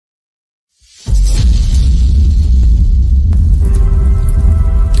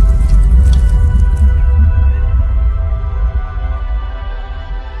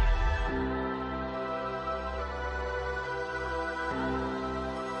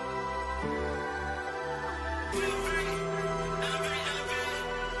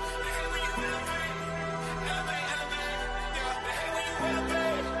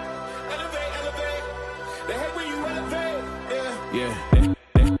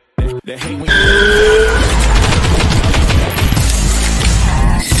They hate when you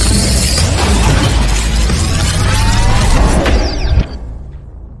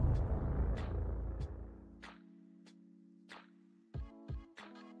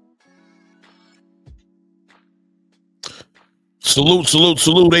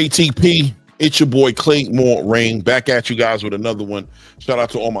Salute, ATP. It's your boy Claymore Rain, back at you guys with another one. Shout out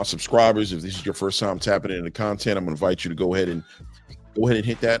to all my subscribers. If this is your first time tapping into the content, I'm gonna invite you to go ahead and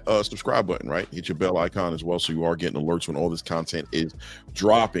hit that subscribe button, right? Hit your bell icon as well, so you are getting alerts when all this content is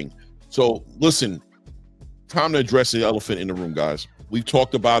dropping. So listen, time to address the elephant in the room, guys. We've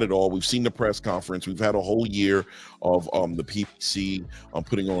talked about it all. We've seen the press conference. We've had a whole year of the PBC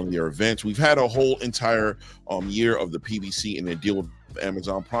putting on their events. We've had a whole entire year of the PBC and their deal with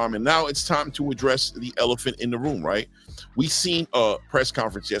Amazon Prime. And now it's time to address the elephant in the room, right? We seen a press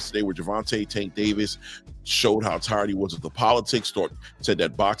conference yesterday where Gervonta Tank Davis showed how tired he was of the politics, said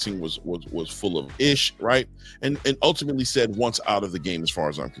that boxing was full of ish, right? And ultimately said once out of the game as far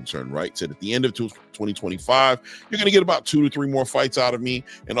as I'm concerned, right? Said at the end of 2025, you're going to get about 2 to 3 more fights out of me.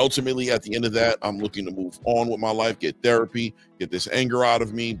 And ultimately at the end of that, I'm looking to move on with my life, get therapy, get this anger out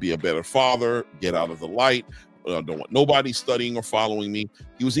of me, be a better father, get out of the light. Don't want nobody studying or following me.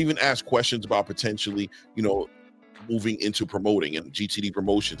 He was even asked questions about potentially, moving into promoting and GTD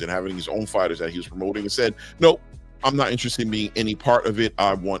promotions and having his own fighters that he was promoting, and said, no, I'm not interested in being any part of it.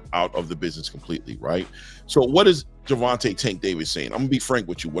 I want out of the business completely, right? So what is Gervonta Tank Davis saying? I'm gonna be frank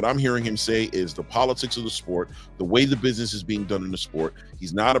with you. What I'm hearing him say is the politics of the sport, the way the business is being done in the sport.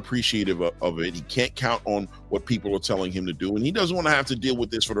 He's not appreciative of it. He can't count on what people are telling him to do. And he doesn't want to have to deal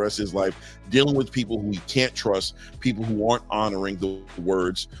with this for the rest of his life, dealing with people who he can't trust, people who aren't honoring the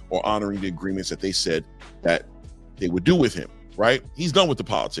words or honoring the agreements that they said that they would do with him, right? He's done with the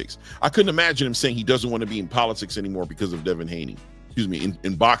politics. I couldn't imagine him saying he doesn't want to be in politics anymore because of Devin Haney. Excuse me,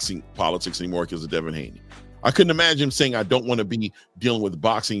 in boxing politics anymore because of Devin Haney. I couldn't imagine him saying I don't want to be dealing with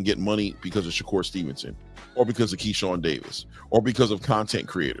boxing and getting money because of Shakur Stevenson or because of Keyshawn Davis or because of content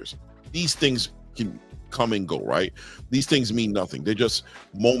creators. These things can come and go, right? These things mean nothing. They're just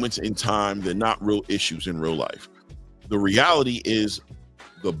moments in time. They're not real issues in real life. The reality is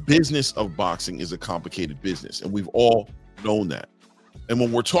the business of boxing is a complicated business, and we've all known that. And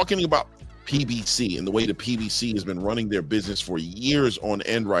when we're talking about PBC and the way the PBC has been running their business for years on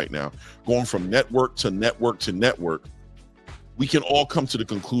end right now, going from network to network to network, we can all come to the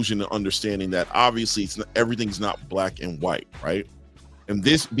conclusion and understanding that obviously everything's not black and white, right? And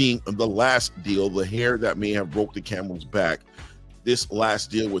this being the last deal, the hair that may have broke the camel's back, this last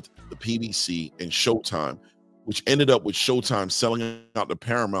deal with the PBC and Showtime, which ended up with Showtime selling out to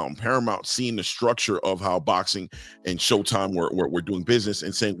Paramount, and Paramount seeing the structure of how boxing and Showtime were doing business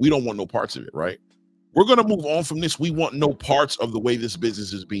and saying, we don't want no parts of it, right? We're going to move on from this. We want no parts of the way this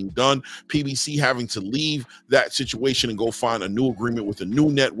business is being done. PBC having to leave that situation and go find a new agreement with a new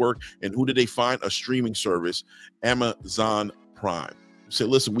network. And who did they find? A streaming service, Amazon Prime. Say,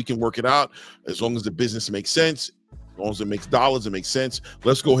 listen, we can work it out as long as the business makes sense. As long as it makes dollars, it makes sense.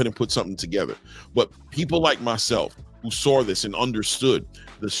 Let's go ahead and put something together. But people like myself who saw this and understood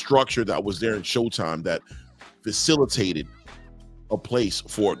the structure that was there in Showtime that facilitated a place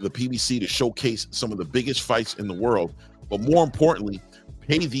for the PBC to showcase some of the biggest fights in the world, but more importantly,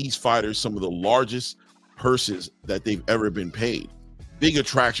 pay these fighters some of the largest purses that they've ever been paid. Big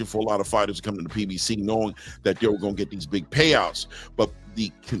attraction for a lot of fighters to come to the PBC knowing that they were going to get these big payouts. But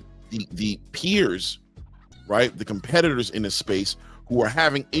the peers, right, the competitors in the space who are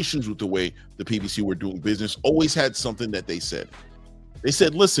having issues with the way the PBC were doing business always had something that they said. They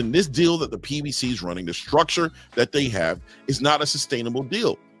said, listen, this deal that the PBC is running, the structure that they have is not a sustainable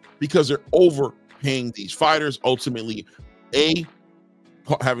deal because they're overpaying these fighters, ultimately,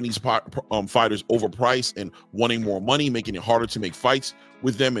 having these fighters overpriced and wanting more money, making it harder to make fights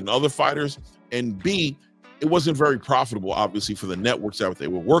with them and other fighters, and B, it wasn't very profitable, obviously, for the networks that they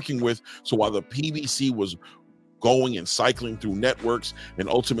were working with. So while the PBC was going and cycling through networks and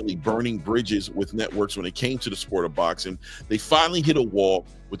ultimately burning bridges with networks when it came to the sport of boxing, they finally hit a wall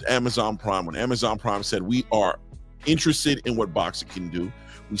with Amazon Prime when Amazon Prime said, we are interested in what boxing can do.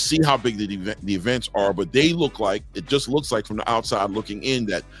 We see how big the events are, but it just looks like from the outside looking in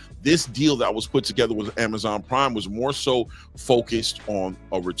that this deal that was put together with Amazon Prime was more so focused on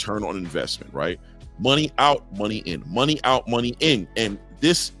a return on investment, right? Money out, money in, money out, money in. And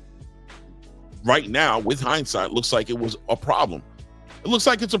this right now, with hindsight, looks like it was a problem. It looks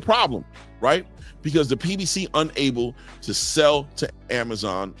like it's a problem, right? Because the PBC unable to sell to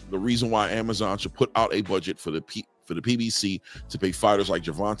Amazon, the reason why Amazon should put out a budget for the PBC to pay fighters like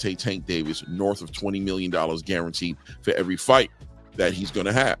Gervonta Tank Davis north of $20 million guaranteed for every fight that he's going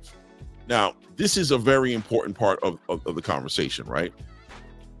to have. Now, this is a very important part of the conversation, right?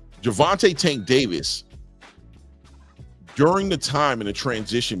 Gervonta Tank Davis, during the time in the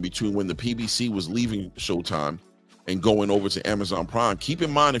transition between when the PBC was leaving Showtime and going over to Amazon Prime, keep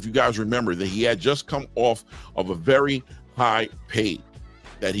in mind, if you guys remember, that he had just come off of a very high pay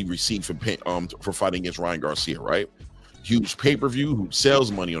that he received for fighting against Ryan Garcia, right? Huge pay-per-view, huge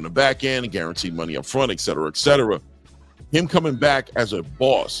sales, money on the back end, guaranteed money up front, et cetera, et cetera. Him coming back as a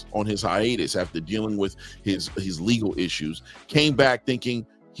boss on his hiatus after dealing with his legal issues, came back thinking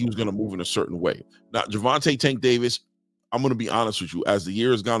he was going to move in a certain way. Now, Gervonta Tank Davis, I'm going to be honest with you, as the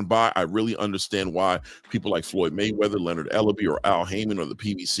year has gone by, I really understand why people like Floyd Mayweather, Leonard Ellaby, or Al Heyman, or the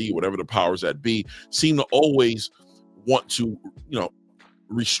PBC, whatever the powers that be, seem to always want to,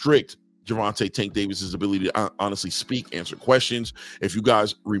 restrict Gervonta Tank Davis's ability to honestly speak, answer questions. If you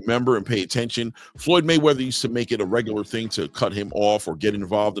guys remember and pay attention, Floyd Mayweather used to make it a regular thing to cut him off or get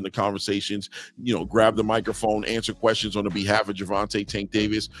involved in the conversations, grab the microphone, answer questions on the behalf of Gervonta Tank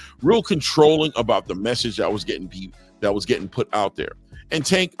Davis, real controlling about the message that was getting put out there. And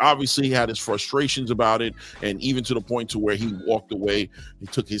Tank obviously had his frustrations about it, and even to the point to where he walked away. He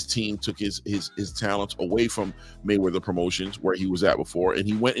took his team, took his talents away from Mayweather Promotions, where he was at before, and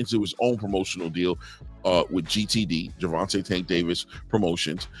he went into his own promotional deal with GTD, Gervonta Tank Davis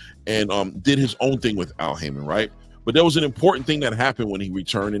Promotions, and did his own thing with Al Heyman, right? But there was an important thing that happened when he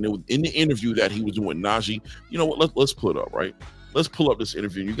returned, and it was in the interview that he was doing with Najee. You know what? Let's pull it up, right? Let's pull up this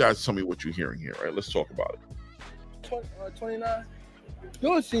interview. You guys tell me what you're hearing here, right? Let's talk about it. 29.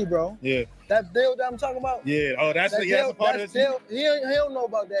 You'll see, bro. Yeah. That deal that I'm talking about. Yeah. Oh, that's a part of the deal. He don't know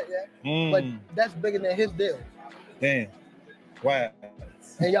about that yet. But that's bigger than his deal. Damn. Wow.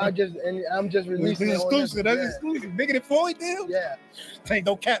 And I'm just releasing it. Exclusive. That's exclusive. Bigger than Floyd deal? Yeah. Ain't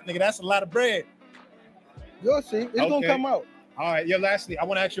no cap, nigga. That's a lot of bread. You'll see. It's gonna come out. All right. Yeah. Lastly, I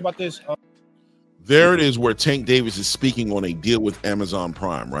want to ask you about this. There it is, where Tank Davis is speaking on a deal with Amazon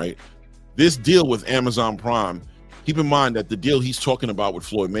Prime, right? This deal with Amazon Prime, keep in mind that the deal he's talking about with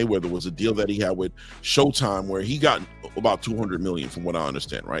Floyd Mayweather was a deal that he had with Showtime, where he got about $200 million, from what I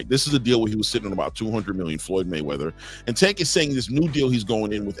understand, right? This is a deal where he was sitting on about $200 million, Floyd Mayweather. And Tank is saying this new deal he's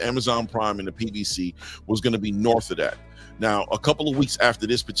going in with Amazon Prime and the PBC was going to be north of that. Now, a couple of weeks after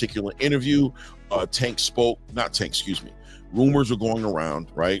this particular interview, rumors were going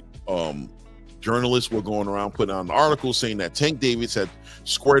around, right? Journalists were going around putting out an article saying that Tank Davis had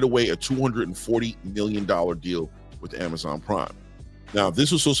squared away a $240 million deal with Amazon Prime. Now,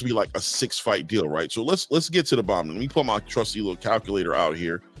 this was supposed to be like a 6-fight deal, right? So let's get to the bottom. Let me pull my trusty little calculator out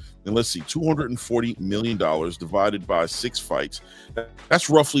here, and let's see, $240 million divided by 6 fights. That's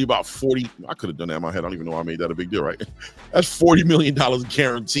roughly about 40. I could have done that in my head. I don't even know why I made that a big deal, right? That's $40 million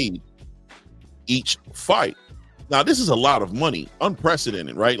guaranteed each fight. Now, this is a lot of money,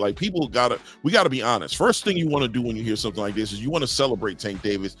 unprecedented, right? Like, we gotta be honest. First thing you want to do when you hear something like this is you want to celebrate Tank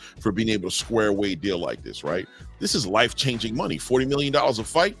Davis for being able to square away a deal like this, right? This is life-changing money, $40 million a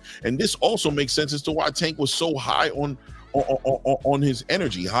fight. And this also makes sense as to why Tank was so high on his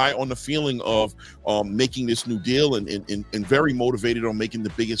energy, high on the feeling of making this new deal, and very motivated on making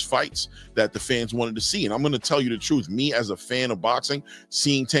the biggest fights that the fans wanted to see. And I'm going to tell you the truth. Me, as a fan of boxing,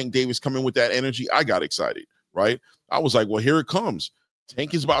 seeing Tank Davis come in with that energy, I got excited. Right? I was like, well, here it comes.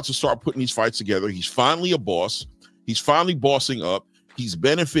 Tank is about to start putting these fights together. He's finally a boss. He's finally bossing up. He's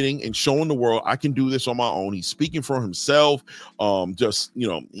benefiting and showing the world I can do this on my own. He's speaking for himself. And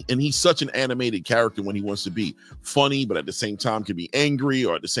he's such an animated character when he wants to be funny, but at the same time could be angry,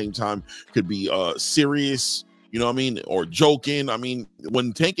 or at the same time could be serious. You know what I mean? Or joking. I mean,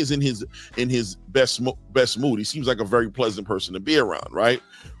 when Tank is in his best mood, he seems like a very pleasant person to be around, right?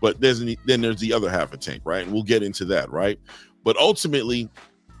 But then there's the other half of Tank, right? And we'll get into that, right? But ultimately,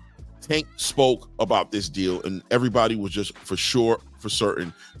 Tank spoke about this deal, and everybody was just for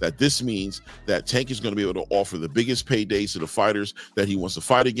certain that this means that Tank is going to be able to offer the biggest paydays to the fighters that he wants to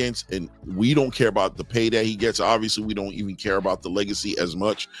fight against. And we don't care about the payday he gets. Obviously, we don't even care about the legacy as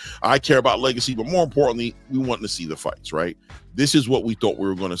much. I care about legacy, but more importantly, we want to see the fights, right? This is what we thought we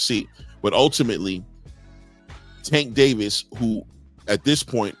were going to see. But ultimately, Tank Davis, who at this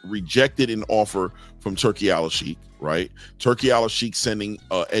point rejected an offer from Turki Al-Sheikh, right? Turki Al-Sheikh sending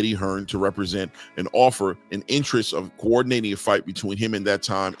Eddie Hearn to represent an interest of coordinating a fight between him in that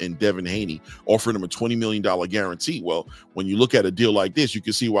time and Devin Haney, offering him a $20 million guarantee. Well, when you look at a deal like this, you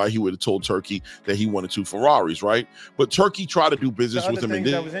can see why he would have told Turki that he wanted 2 Ferraris, right? But Turki tried to do business with him. And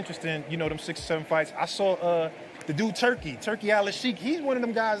that was interesting, them 6 or 7 fights. I saw the dude Turki Al-Sheikh. He's one of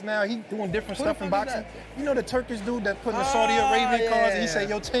them guys now. He's doing different stuff in boxing. You know the Turkish dude that put in the Saudi Arabian cars, and he said,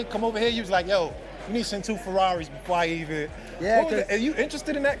 yo, Tank, come over here. He was like, yo, You need to send 2 Ferraris before I even. Yeah, are you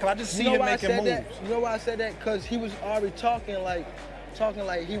interested in that? Cause I just see you know him why making moves. You know why I said that? Cause he was already talking like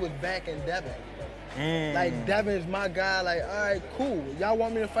he was backing Devin. Like Devin is my guy. Like, all right, cool. Y'all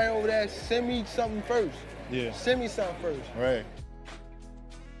want me to fight over that? Send me something first. Yeah. Send me something first. Right.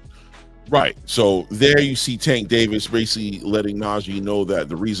 Right. So there you see Tank Davis basically letting Najee know that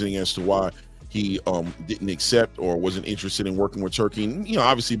the reasoning as to why he didn't accept or wasn't interested in working with Turkey, and, you know,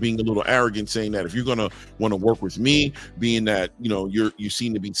 obviously being a little arrogant, saying that if you're gonna want to work with me, being that, you know, you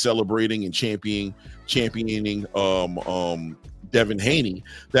seem to be celebrating and championing Devin Haney,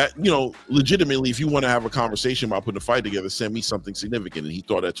 that, you know, legitimately, if you want to have a conversation about putting a fight together, send me something significant. And he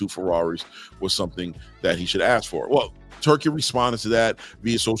thought that 2 Ferraris was something that he should ask for. Well, Turkey responded to that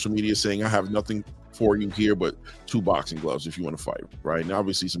via social media saying, I have nothing for you here but 2 boxing gloves if you want to fight, right? And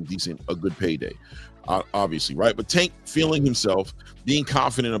obviously a good payday, obviously, right? But Tank feeling himself, being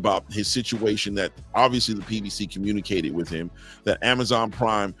confident about his situation, that obviously the PBC communicated with him, that Amazon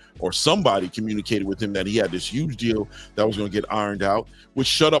Prime or somebody communicated with him that he had this huge deal that was going to get ironed out, which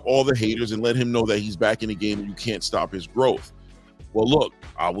shut up all the haters and let him know that he's back in the game and you can't stop his growth. Well, look,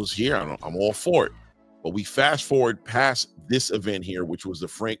 I was here. I'm all for it. But we fast forward past this event here, which was the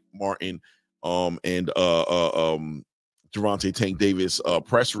Frank Martin and Gervonta Tank Davis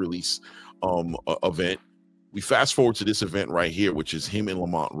press release event. We fast forward to this event right here, which is him and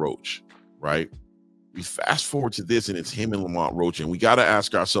Lamont Roach, right? We fast forward to this and it's him and Lamont Roach, and we got to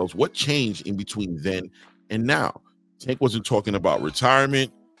ask ourselves what changed in between then and now. Tank wasn't talking about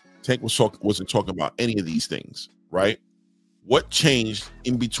retirement. Tank wasn't talking about any of these things, right? What changed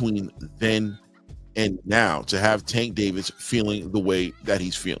in between then and now to have Tank Davis feeling the way that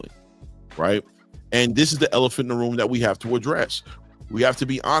he's feeling, right? And this is the elephant in the room that we have to address. We have to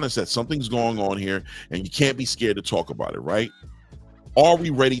be honest that something's going on here and you can't be scared to talk about it, right? Are we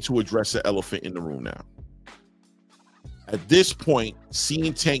ready to address the elephant in the room now? At this point,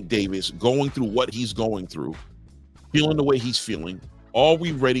 seeing Tank Davis going through what he's going through, feeling the way he's feeling, are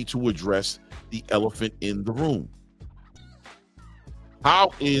we ready to address the elephant in the room?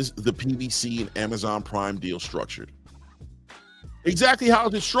 How is the PBC and Amazon Prime deal structured? Exactly how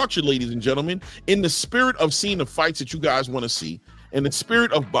is it structured, ladies and gentlemen? In the spirit of seeing the fights that you guys want to see, in the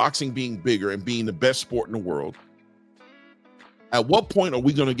spirit of boxing being bigger and being the best sport in the world, at what point are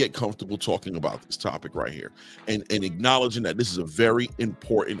we going to get comfortable talking about this topic right here and acknowledging that this is a very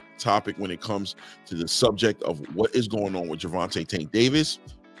important topic when it comes to the subject of what is going on with Gervonta Tank Davis,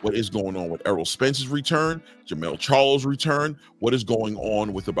 what is going on with Errol Spence's return, Jamel Charles' return, what is going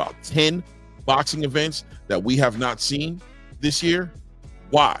on with about 10 boxing events that we have not seen this year?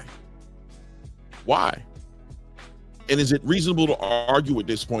 Why? Why? And is it reasonable to argue at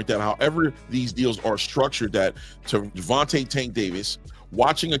this point that however these deals are structured, that to Gervonta Tank Davis,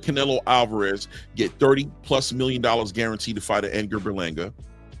 watching a Canelo Alvarez get $30+ million guaranteed to fight an Edgar Berlanga,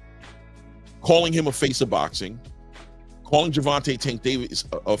 calling him a face of boxing, calling Gervonta Tank Davis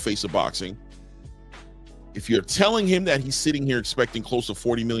a face of boxing, if you're telling him that he's sitting here expecting close to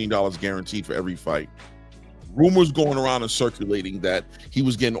 $40 million guaranteed for every fight, rumors going around and circulating that he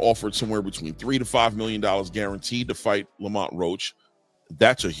was getting offered somewhere between $3 to $5 million guaranteed to fight Lamont Roach.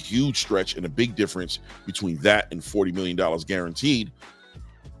 That's a huge stretch and a big difference between that and $40 million guaranteed.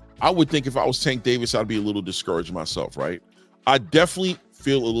 I would think if I was Tank Davis, I'd be a little discouraged myself, right? I definitely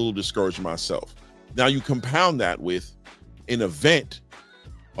feel a little discouraged myself. Now you compound that with an event,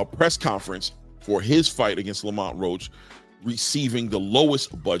 a press conference for his fight against Lamont Roach, receiving the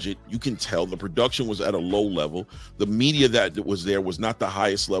lowest budget. You can tell the production was at a low level. The media that was there was not the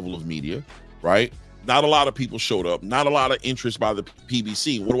highest level of media, right? Not a lot of people showed up, not a lot of interest by the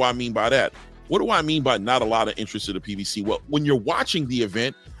PBC. What do I mean by that? What do I mean by not a lot of interest in the PBC? Well, when you're watching the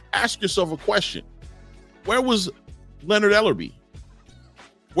event, ask yourself a question. Where was Leonard Ellerby?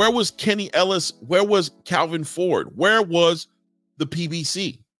 Where was Kenny Ellis? Where was Calvin Ford? Where was the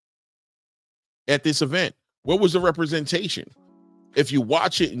PBC at this event? What was the representation? If you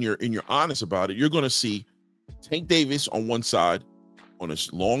watch it and you're honest about it, you're going to see Tank Davis on one side on a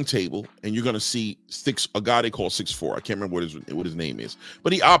long table, and you're going to see a guy they call 6'4". I can't remember what his name is,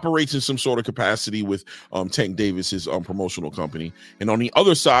 but he operates in some sort of capacity with Tank Davis's promotional company. And on the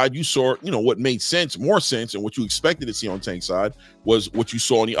other side, you saw, what made more sense, and what you expected to see on Tank's side was what you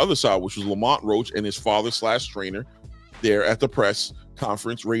saw on the other side, which was Lamont Roach and his father/trainer there at the press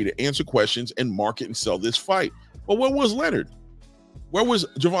conference, ready to answer questions and market and sell this fight. But where was Leonard? Where was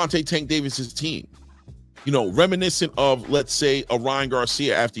Gervonta Tank Davis's team? Reminiscent of, let's say, a Ryan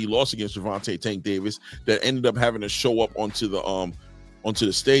Garcia after he lost against Gervonta Tank Davis, that ended up having to show up onto the onto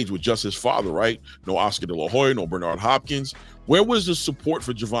the stage with just his father, right? No Oscar De La Hoya, no Bernard Hopkins. Where was the support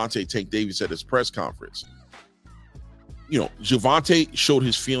for Gervonta Tank Davis at his press conference? You know, Gervonta showed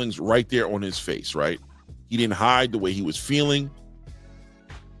his feelings right there on his face, right? He didn't hide the way he was feeling.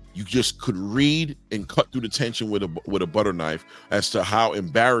 You just could read and cut through the tension with a butter knife as to how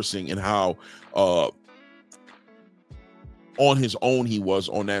embarrassing and how on his own he was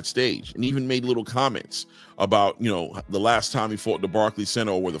on that stage, and even made little comments about, you know, the last time he fought in the Barclays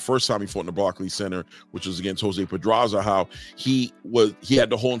Center, or the first time he fought in the Barclays Center, which was against Jose Pedraza, how he had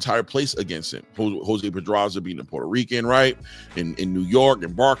the whole entire place against him. Jose Pedraza being a Puerto Rican, right, in New York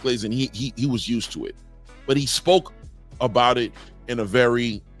and Barclays, and he was used to it, but he spoke about it in a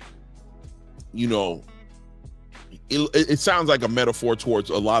very, you know, it sounds like a metaphor towards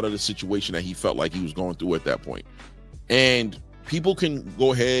a lot of the situation that he felt like he was going through at that point. And people can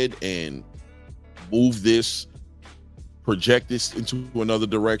go ahead and move this, project this into another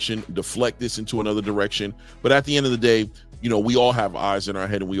direction, deflect this into another direction. But at the end of the day, you know, we all have eyes in our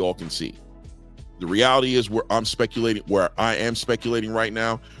head and we all can see. The reality is where I am speculating right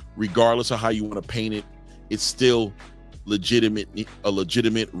now, regardless of how you want to paint it, it's still a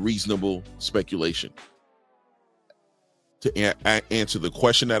legitimate, reasonable speculation. To answer the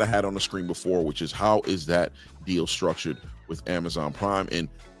question that I had on the screen before, which is how is that deal structured with Amazon Prime, and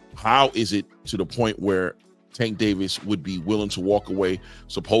how is it to the point where Tank Davis would be willing to walk away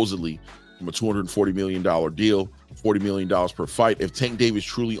supposedly from a $240 million deal, $40 million per fight. If Tank Davis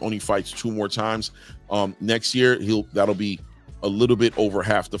truly only fights 2 more times next year, that'll be a little bit over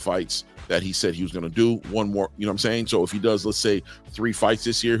half the fights that he said he was going to do. 1 more, you know what I'm saying? So if he does, let's say 3 fights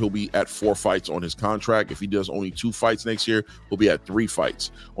this year, he'll be at 4 fights on his contract. If he does only 2 fights next year, he'll be at 3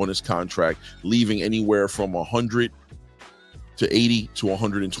 fights on his contract, leaving anywhere from 100 to 80 to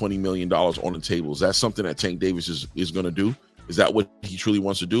 120 million dollars on the table. Is that something that Tank Davis is going to do? Is that what he truly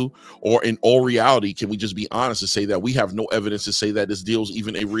wants to do? Or in all reality, can we just be honest and say that we have no evidence to say that this deal is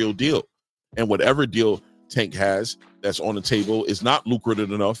even a real deal? And whatever deal Tank has that's on the table is not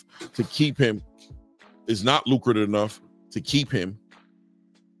lucrative enough to keep him,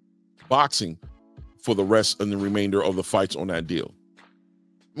 boxing for the rest and the remainder of the fights on that deal.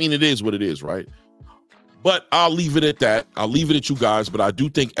 I mean, it is what it is, right? But I'll leave it at that. I'll leave it at you guys. But I do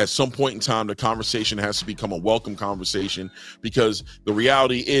think at some point in time, the conversation has to become a welcome conversation, because the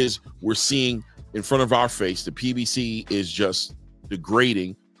reality is we're seeing in front of our face, the PBC is just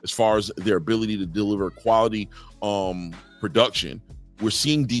degrading as far as their ability to deliver quality production. We're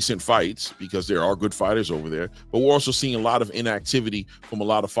seeing decent fights because there are good fighters over there, but we're also seeing a lot of inactivity from a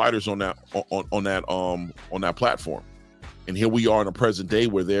lot of fighters on that platform. And here we are in the present day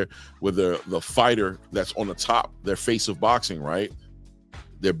where the fighter that's on the top, their face of boxing, right?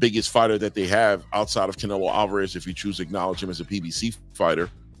 Their biggest fighter that they have outside of Canelo Alvarez, if you choose to acknowledge him as a PBC fighter,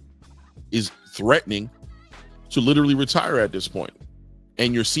 is threatening to literally retire at this point.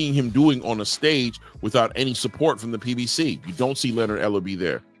 And you're seeing him doing on a stage without any support from the PBC. You don't see Leonard Ellerbe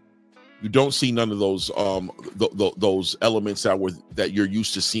there. You don't see none of those those elements that you're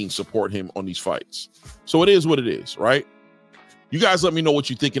used to seeing support him on these fights. So it is what it is, right? You guys let me know what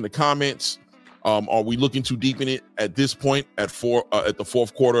you think in the comments. Are we looking too deep in it at this point at the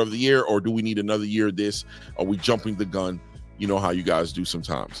 4th quarter of the year, or do we need another year of this? Are we jumping the gun? You know how you guys do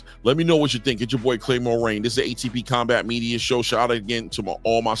sometimes. Let me know what you think. It's your boy Claymore Rain. This is the ATP Combat Media Show. Shout out again to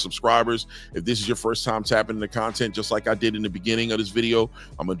all my subscribers. If this is your first time tapping into content, just like I did in the beginning of this video,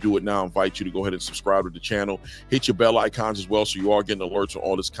 I'm going to do it now. I invite you to go ahead and subscribe to the channel. Hit your bell icons as well, so you are getting alerts when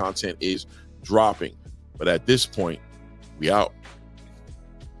all this content is dropping. But at this point, we out.